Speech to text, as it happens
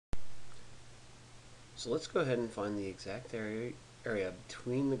So let's go ahead and find the exact area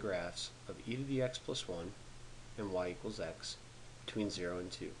between the graphs of e to the x plus 1 and y equals x between 0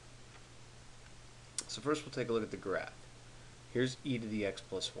 and 2. So first we'll take a look at the graph. Here's e to the x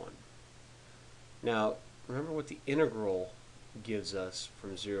plus 1. Now remember what the integral gives us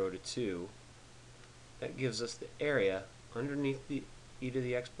from 0 to 2. That gives us the area underneath the e to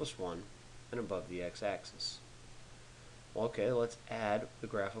the x plus 1 and above the x-axis. Well, okay, let's add the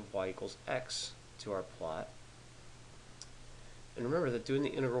graph of y equals x to our plot. And remember that doing the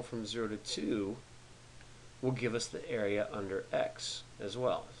integral from 0 to 2 will give us the area under x as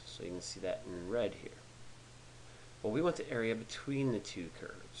well. So you can see that in red here. Well, we want the area between the two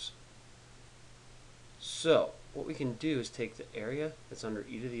curves. So what we can do is take the area that's under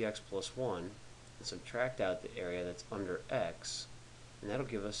e to the x plus 1 and subtract out the area that's under x, and that'll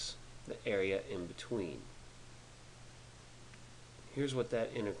give us the area in between. Here's what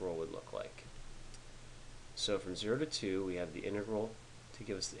that integral would look like. So from 0 to 2, we have the integral to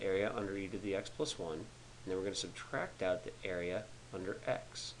give us the area under e to the x plus 1, and then we're going to subtract out the area under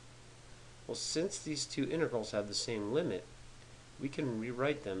x. Well, since these two integrals have the same limit, we can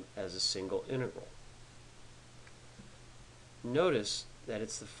rewrite them as a single integral. Notice that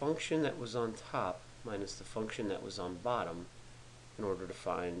it's the function that was on top minus the function that was on bottom in order to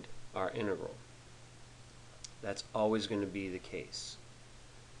find our integral. That's always going to be the case.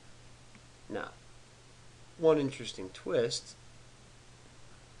 Now, one interesting twist,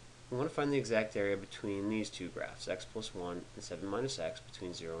 we want to find the exact area between these two graphs, x plus 1 and 7 minus x,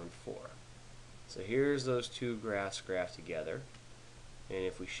 between 0 and 4. So here's those two graphs graphed together, and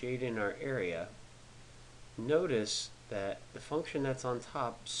if we shade in our area, notice that the function that's on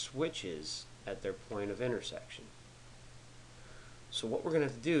top switches at their point of intersection. So what we're going to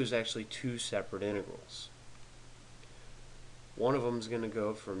have to do is actually two separate integrals. One of them is going to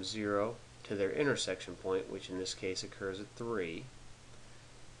go from 0 to their intersection point, which in this case occurs at 3,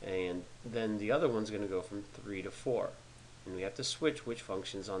 and then the other one's going to go from 3 to 4. And we have to switch which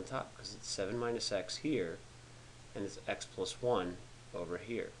function's on top, because it's 7 minus x here, and it's x plus 1 over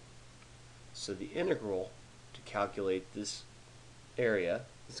here. So the integral to calculate this area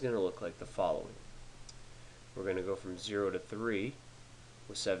is going to look like the following. We're going to go from 0 to 3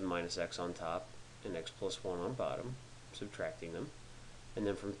 with 7 minus x on top and x plus 1 on bottom, subtracting them, and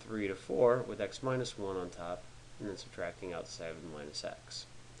then from 3 to 4 with x minus 1 on top and then subtracting out 7 minus x.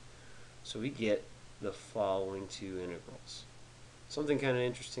 So we get the following two integrals. Something kind of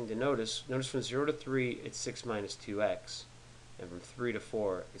interesting to notice from 0 to 3 it's 6 minus 2x, and from 3 to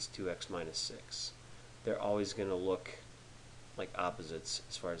 4 it's 2x minus 6. They're always going to look like opposites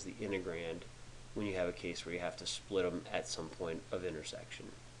as far as the integrand when you have a case where you have to split them at some point of intersection.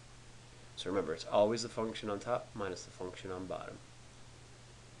 So remember, it's always the function on top minus the function on bottom.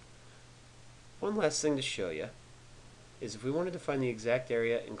 One last thing to show you is if we wanted to find the exact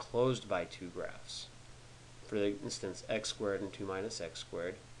area enclosed by two graphs, for instance x squared and 2 minus x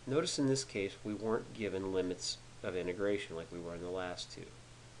squared, notice in this case we weren't given limits of integration like we were in the last two.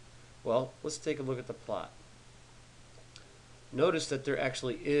 Well, let's take a look at the plot. Notice that there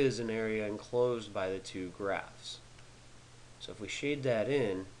actually is an area enclosed by the two graphs. So if we shade that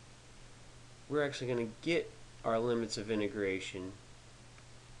in, we're actually going to get our limits of integration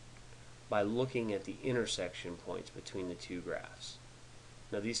by looking at the intersection points between the two graphs.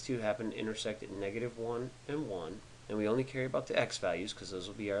 Now these two happen to intersect at -1 and 1, and we only care about the x values because those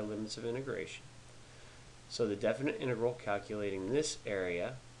will be our limits of integration. So the definite integral calculating this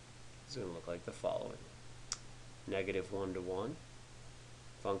area is going to look like the following. -1 to 1,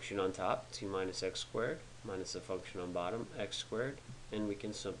 function on top, 2 minus x squared, minus the function on bottom, x squared, and we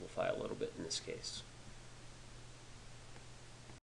can simplify a little bit in this case.